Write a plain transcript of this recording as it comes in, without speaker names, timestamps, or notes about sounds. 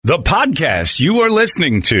The podcast you are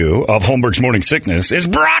listening to of Holmberg's Morning Sickness is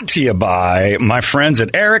brought to you by my friends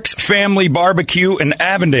at Eric's Family Barbecue in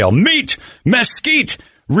Avondale. Meet, mesquite,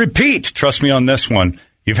 repeat. Trust me on this one.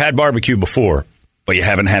 You've had barbecue before, but you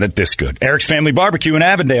haven't had it this good. Eric's Family Barbecue in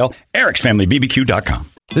Avondale, ericsfamilybbq.com.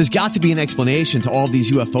 There's got to be an explanation to all these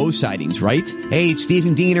UFO sightings, right? Hey, it's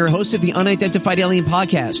Stephen Diener, host of the Unidentified Alien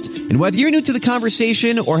Podcast. And whether you're new to the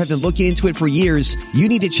conversation or have been looking into it for years, you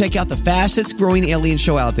need to check out the fastest growing alien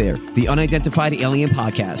show out there, the Unidentified Alien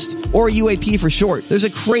Podcast, or UAP for short. There's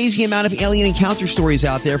a crazy amount of alien encounter stories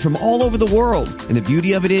out there from all over the world. And the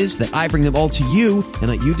beauty of it is that I bring them all to you and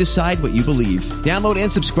let you decide what you believe. Download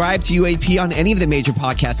and subscribe to UAP on any of the major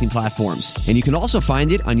podcasting platforms. And you can also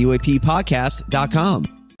find it on UAPpodcast.com.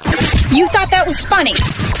 You thought that was funny.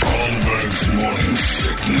 Holmberg's Morning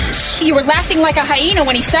Sickness. You were laughing like a hyena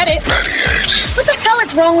when he said it. 98. What the hell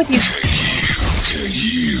is wrong with you?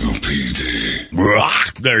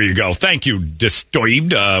 KUPD. There you go. Thank you,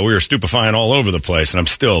 Disturbed. We were stupefying all over the place, and I'm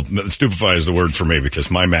still, stupefy is the word for me because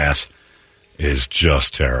my math is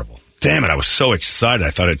just terrible. Damn it, I was so excited. I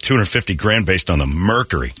thought I had $250,000 based on the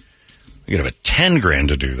Mercury. You could have a $10,000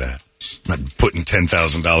 to do that. I'm not putting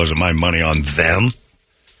 $10,000 of my money on them.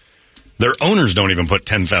 Their owners don't even put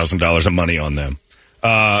 $10,000 of money on them.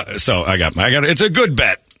 So I got it's a good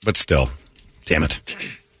bet, but still, damn it.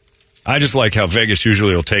 I just like how Vegas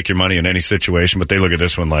usually will take your money in any situation, but they look at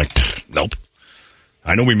this one like, nope.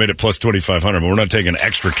 I know we made it plus 2,500, but we're not taking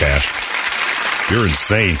extra cash. You're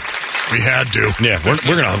insane. We had to. Yeah,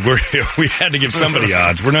 we had to give somebody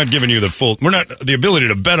odds. We're not giving you the ability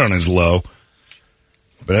to bet on is low.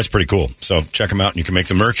 But that's pretty cool. So check them out, and you can make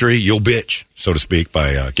the Mercury you'll bitch, so to speak,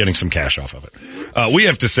 by getting some cash off of it. We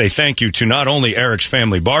have to say thank you to not only Eric's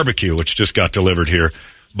Family Barbecue, which just got delivered here,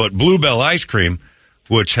 but Bluebell Ice Cream,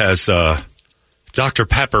 which has Dr.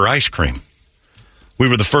 Pepper ice cream. We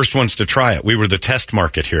were the first ones to try it. We were the test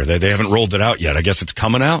market here. They haven't rolled it out yet. I guess it's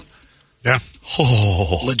coming out? Yeah.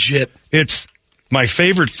 Oh. Legit. It's my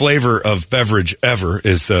favorite flavor of beverage ever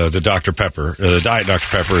is the Dr. Pepper. The Diet Dr.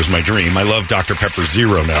 Pepper is my dream. I love Dr. Pepper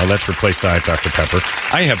Zero now. That's replaced Diet Dr. Pepper.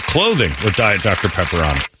 I have clothing with Diet Dr. Pepper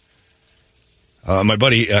on it. My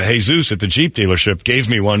buddy Jesus at the Jeep dealership gave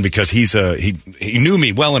me one because he knew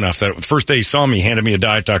me well enough that the first day he saw me, he handed me a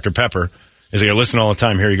Diet Dr. Pepper. He's like, I listen all the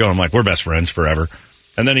time. Here you go. I'm like, we're best friends forever.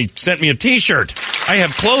 And then he sent me a T-shirt. I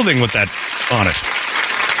have clothing with that on it.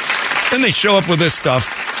 Then they show up with this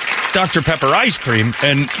stuff. Dr. Pepper ice cream,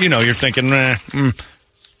 and, you're thinking,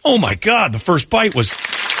 oh, my God, the first bite was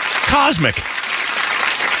cosmic.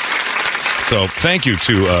 So thank you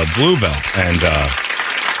to Bluebell and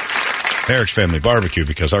Eric's Family Barbecue,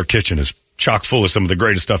 because our kitchen is chock full of some of the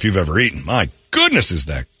greatest stuff you've ever eaten. My goodness, is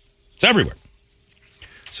that. It's everywhere.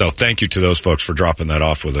 So thank you to those folks for dropping that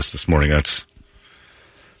off with us this morning. It's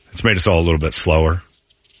made us all a little bit slower,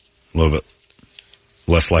 a little bit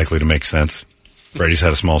less likely to make sense. Brady's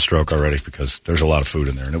had a small stroke already because there's a lot of food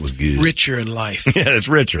in there, and it was good. Richer in life. Yeah, it's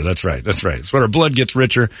richer. That's right. It's when our blood gets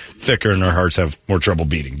richer, thicker, and our hearts have more trouble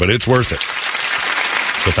beating. But it's worth it.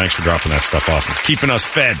 So thanks for dropping that stuff off and keeping us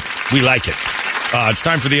fed. We like it. It's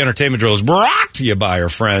time for the entertainment drill. It's brought to you by our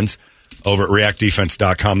friends over at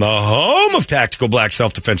reactdefense.com, the home of tactical black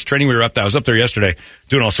self-defense training. I was up there yesterday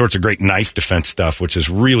doing all sorts of great knife defense stuff, which is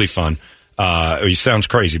really fun. It sounds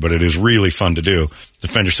crazy, but it is really fun to do.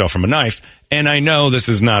 Defend yourself from a knife. And I know this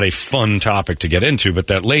is not a fun topic to get into, but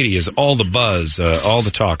that lady is all the buzz, all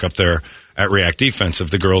the talk up there at React Defense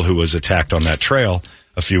of the girl who was attacked on that trail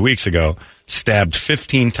a few weeks ago, stabbed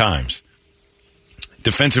 15 times.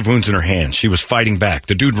 Defensive wounds in her hand. She was fighting back.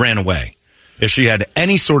 The dude ran away. If she had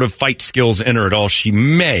any sort of fight skills in her at all, she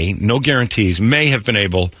may, no guarantees, may have been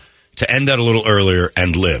able to end that a little earlier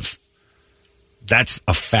and live. That's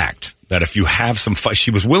a fact. That if you have some fight,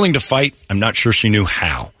 she was willing to fight. I'm not sure she knew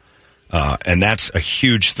how. And that's a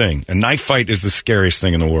huge thing. A knife fight is the scariest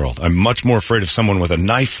thing in the world. I'm much more afraid of someone with a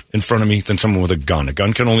knife in front of me than someone with a gun. A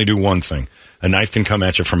gun can only do one thing. A knife can come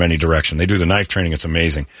at you from any direction. They do the knife training. It's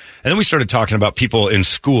amazing. And then we started talking about people in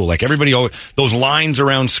school. Like everybody, those lines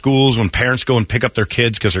around schools when parents go and pick up their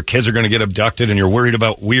kids because their kids are going to get abducted and you're worried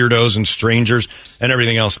about weirdos and strangers and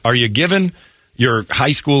everything else. Are you giving your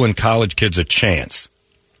high school and college kids a chance?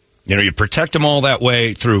 You protect them all that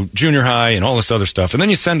way through junior high and all this other stuff, and then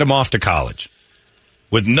you send them off to college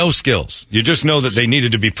with no skills. You just know that they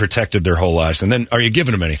needed to be protected their whole lives, and then are you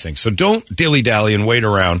giving them anything? So don't dilly-dally and wait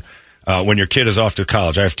around when your kid is off to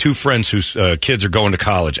college. I have two friends whose kids are going to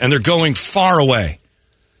college, and they're going far away.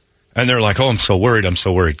 And they're like, oh, I'm so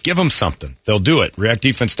worried. Give them something. They'll do it.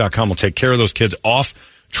 ReactDefense.com will take care of those kids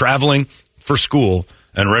off traveling for school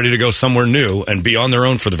and ready to go somewhere new and be on their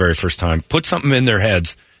own for the very first time. Put something in their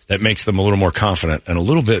heads that makes them a little more confident and a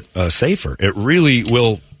little bit safer. It really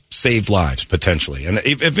will save lives, potentially. And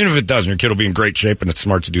even if it doesn't, your kid will be in great shape, and it's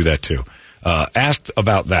smart to do that, too. Ask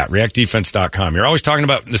about that. ReactDefense.com. You're always talking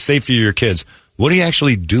about the safety of your kids. What are you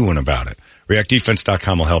actually doing about it?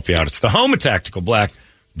 ReactDefense.com will help you out. It's the home of Tactical Black.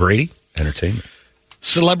 Brady Entertainment.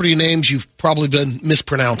 Celebrity names you've probably been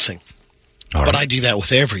mispronouncing. All But right. I do that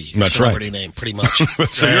with every That's celebrity name, pretty much.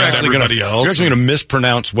 So you're actually going to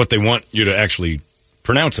mispronounce what they want you to actually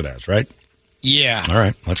pronounce it as, right? Yeah. All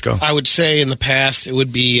right, let's go. I would say in the past it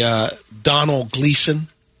would be Donald Gleason.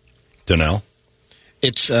 Donnell?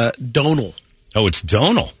 It's Donal. Oh, it's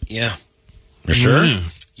Donal. Yeah. You're sure?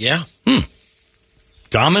 Yeah.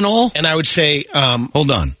 Dominol? And I would say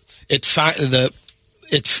Hold on. it's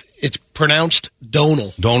pronounced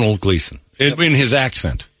Donal. Donald Gleason. In his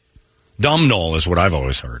accent. Domnall is what I've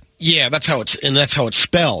always heard. Yeah, that's how it's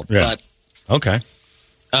spelled. Yeah. But Okay.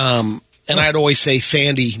 and I'd always say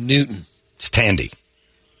Thandy Newton. It's Tandy.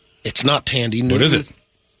 It's not Tandy Newton. What is it?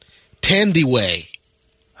 Tandyway.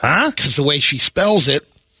 Huh? Because the way she spells it,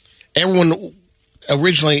 everyone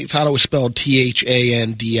originally thought it was spelled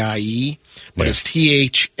Thandie, but Yeah. it's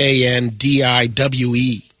Thandiwe.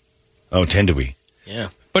 Oh, Tandy. Yeah.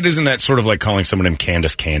 But isn't that sort of like calling someone named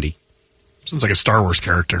Candace Candy? Sounds like a Star Wars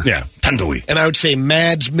character. Yeah. Tandy. And I would say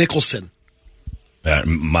Mads Mikkelsen.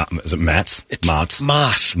 Is it Mats? It's Mots?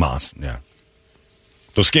 Moss. Mots, yeah.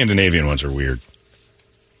 Those Scandinavian ones are weird.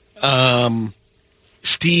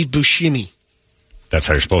 Steve Buscemi. That's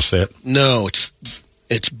how you're supposed to say it? No, it's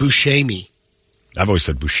Buscemi. I've always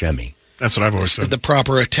said Buscemi. That's what I've always said. The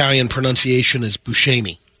proper Italian pronunciation is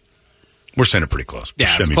Buscemi. We're saying it pretty close. Yeah,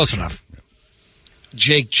 it's Buscemi, close Buscemi. enough.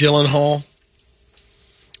 Jake Gyllenhaal.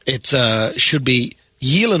 It should be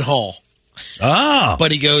Gyllenhaal. Ah.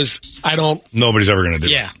 But he goes, I don't. Nobody's ever going to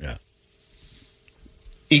do Yeah. it. Yeah.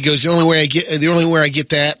 He goes, the only way I get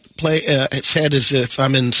that play said is if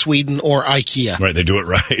I'm in Sweden or IKEA. Right, they do it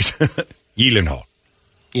right. Gyllenhaal.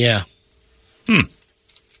 Yeah.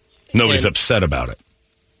 Nobody's And- upset about it.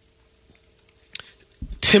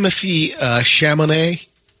 Timothy Chalamet,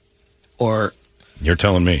 or You're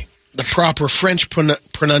telling me. the proper French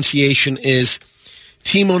pronunciation is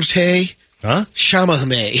Timothée Huh?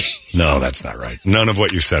 Chalamet. No, that's not right. None of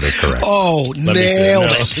what you said is correct. Oh, Let me see. nailed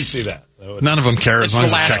No, it. Let me see that. None of them care It's as long the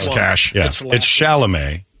as it last checks one. cash. Yeah, It's the it's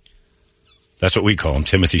Chalamet. That's what we call him,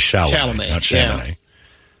 Timothy Chalamet, Chalamet, not yeah. Chalamet.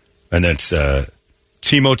 And that's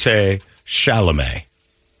Timothée Chalamet.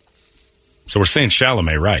 So we're saying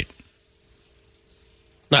Chalamet right.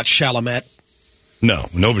 Not Chalamet. No,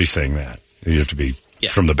 nobody's saying that. You have to be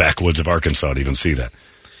from the backwoods of Arkansas to even see that.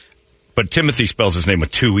 But Timothy spells his name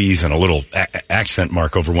with two E's and a little accent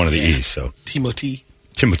mark over one of the E's. So Timothy.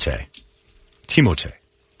 Timothée.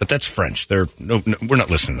 But that's French. We're not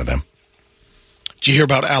listening to them. Did you hear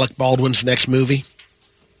about Alec Baldwin's next movie?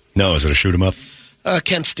 No, is it a shoot 'em up?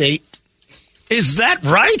 Kent State. Is that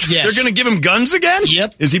right? Yes. They're going to give him guns again?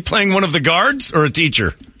 Yep. Is he playing one of the guards or a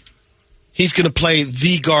teacher? He's going to play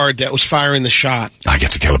the guard that was firing the shot. I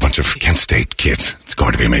get to kill a bunch of Kent State kids. It's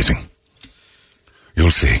going to be amazing.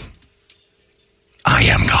 You'll see. I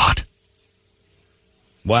am God.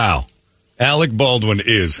 Wow. Alec Baldwin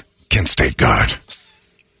is Kent State guard.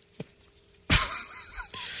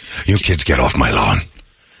 You kids get off my lawn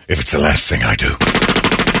if it's the last thing I do.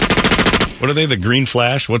 What are they, the Green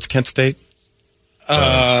Flash? What's Kent State?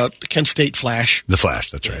 Kent State Flash. The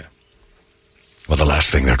Flash, that's right. Well, the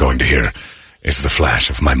last thing they're going to hear is the flash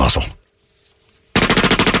of my muzzle.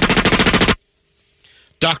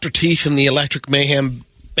 Dr. Teeth and the Electric Mayhem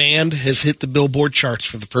Band has hit the Billboard charts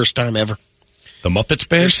for the first time ever. The Muppets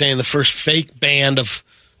They're band? saying the first fake band of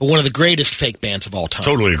one of the greatest fake bands of all time.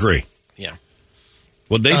 Totally agree. Yeah.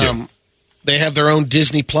 What'd they do? They have their own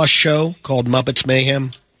Disney Plus show called Muppets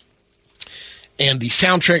Mayhem. And the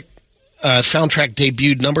soundtrack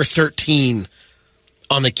debuted number 13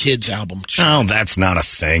 on the Kids album chart. Oh, that's not a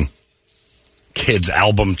thing. Kids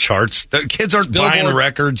album charts. The kids aren't buying Billboard.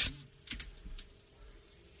 records.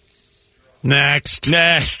 Next.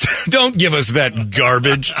 Don't give us that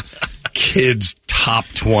garbage. Kids top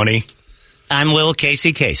 20. I'm Lil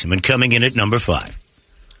Casey Kasem, coming in at number 5.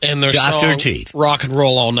 And their Dr. song, Teeth. Rock and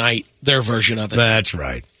Roll All Night, their version of it. That's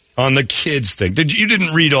right. On the kids thing. You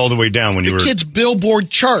didn't read all the way down when you were... Kids Billboard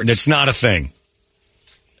charts. It's not a thing.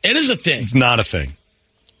 It is a thing. It's not a thing.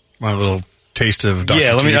 My little taste of Dr.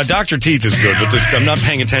 Yeah, Teeth. Dr. Teeth is good, but I'm not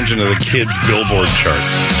paying attention to the kids' Billboard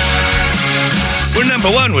charts. We're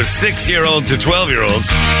number 1 with 6-year-old to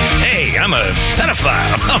 12-year-olds. Hey, I'm a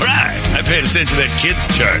pedophile. All right. I paid attention to that kids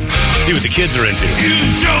chart. See what the kids are into. You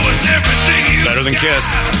show us everything you Better than Kiss.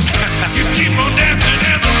 You keep on dancing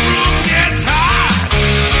and the room gets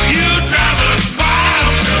hot.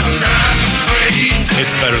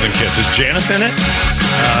 better than Kiss. Is Janice in it?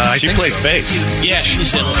 She plays bass. Yeah,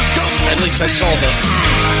 she's in it. At least I saw the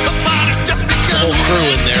whole crew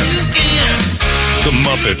in there. The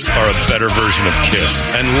Muppets are a better version of Kiss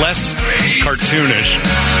and less cartoonish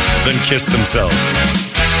than Kiss themselves.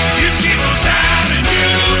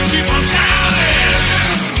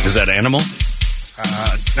 Is that Animal?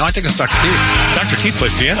 No, I think it's Dr. Teeth. Dr. Teeth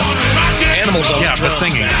plays piano. Animals on Yeah, the but drum.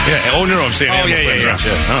 singing. Yeah. Oh, no, I'm saying Animal plays drums.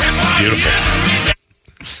 Oh, beautiful.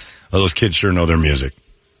 Oh, those kids sure know their music.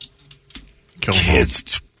 Kill 'em all.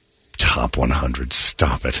 Kids, top 100.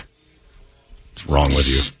 Stop it. What's wrong with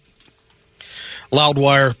you?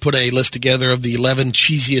 Loudwire put a list together of the 11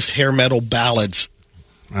 cheesiest hair metal ballads.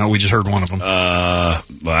 Well, we just heard one of them.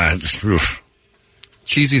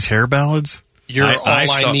 Cheesy's hair ballads? You're I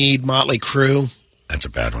All I Need, Motley Crue. That's a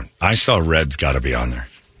bad one. I saw Red's got to be on there.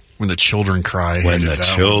 When the children cry. When the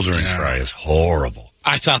children cry is horrible.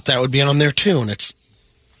 I thought that would be on there too, and it's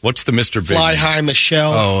What's the Mr. Big? Fly High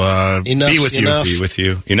Michelle. Enough's Be With Enough. Be With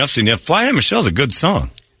You. Enough's Enough. Fly High Michelle's a good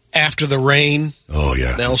song. After the Rain. Oh,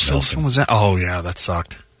 yeah. Nelson. What was that? Oh, yeah, that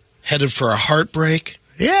sucked. Headed for a Heartbreak.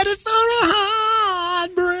 Headed for a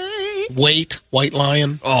heartbreak. Wait, White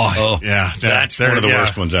Lion. Oh, Yeah, that's one of the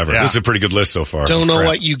worst ones ever. Yeah. This is a pretty good list so far. Don't It's Know crap.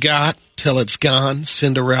 What You Got Till It's Gone.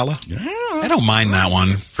 Cinderella. I don't mind that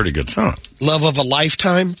one. Pretty good song. Love of a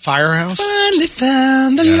Lifetime. Firehouse. Finally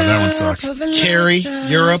found the Yeah, that one sucks. Carrie.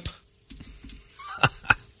 Europe.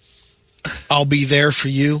 I'll Be There For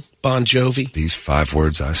You. Bon Jovi. These 5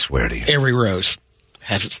 words, I swear to you. Every rose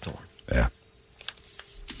has its thorn. Yeah.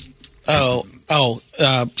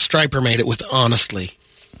 Stryper made it with Honestly.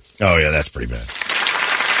 Oh, yeah, that's pretty bad.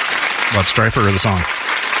 What, Striper or the song?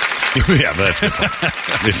 Yeah, but that's good.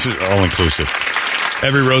 It's all inclusive.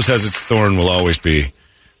 Every rose has its thorn will always be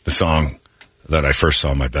the song that I first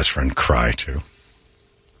saw my best friend cry to.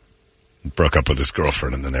 Broke up with his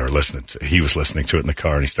girlfriend, and then he was listening to it in the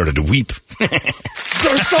car, and he started to weep. It's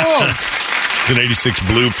our song. It's an 86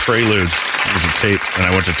 Blue Prelude. It was a tape, and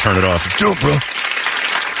I went to turn it off. It's dope, bro.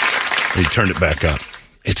 And he turned it back up.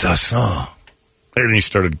 It's a song. And then he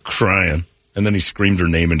started crying, and then he screamed her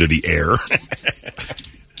name into the air.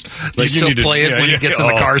 You still play it when he gets in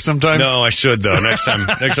the car sometimes? No, I should, though. Next time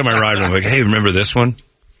I ride with him, I'm like, hey, remember this one?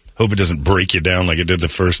 Hope it doesn't break you down like it did the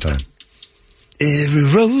first time. Every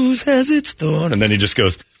rose has its thorn. And then he just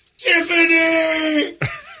goes, Tiffany!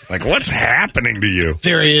 Like, what's happening to you?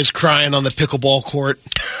 There he is crying on the pickleball court.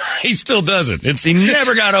 He still does it. He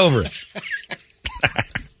never got over it.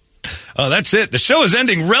 Oh, that's it. The show is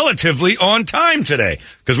ending relatively on time today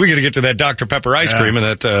because we got to get to that Dr. Pepper ice cream and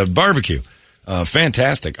that barbecue.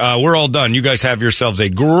 Fantastic. We're all done. You guys have yourselves a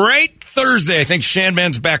great Thursday. I think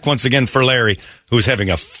Shanman's back once again for Larry, who's having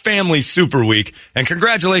a family super week. And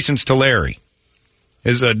congratulations to Larry.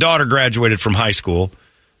 His daughter graduated from high school.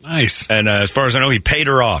 Nice. And as far as I know, he paid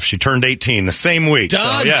her off. She turned 18 the same week.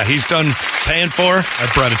 Done. So, yeah, he's done paying for her.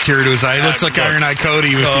 That brought a tear to his eye. It looks like Iron Eye Cody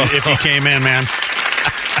if he came in, man.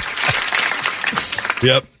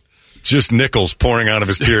 Yep. Just nickels pouring out of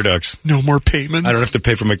his tear ducts. No more payments. I don't have to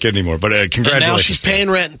pay for my kid anymore. But congratulations. And now she's paying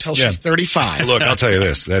rent until she's 35. Look, I'll tell you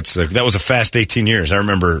this. That was a fast 18 years. I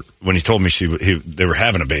remember when he told me they were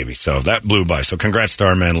having a baby. So that blew by. So congrats to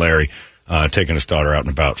our man Larry taking his daughter out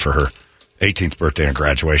and about for her 18th birthday and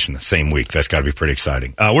graduation the same week. That's got to be pretty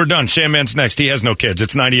exciting. We're done. Shanman's next. He has no kids.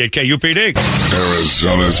 It's 98 KUPD.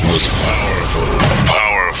 Arizona's most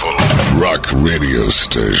powerful rock radio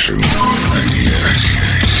station. 98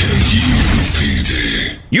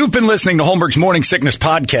 KUPD. You've been listening to Holmberg's Morning Sickness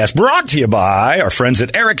Podcast, brought to you by our friends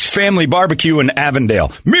at Eric's Family Barbecue in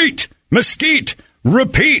Avondale. Meet, mesquite,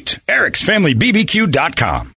 repeat. Eric'sFamilyBBQ.com.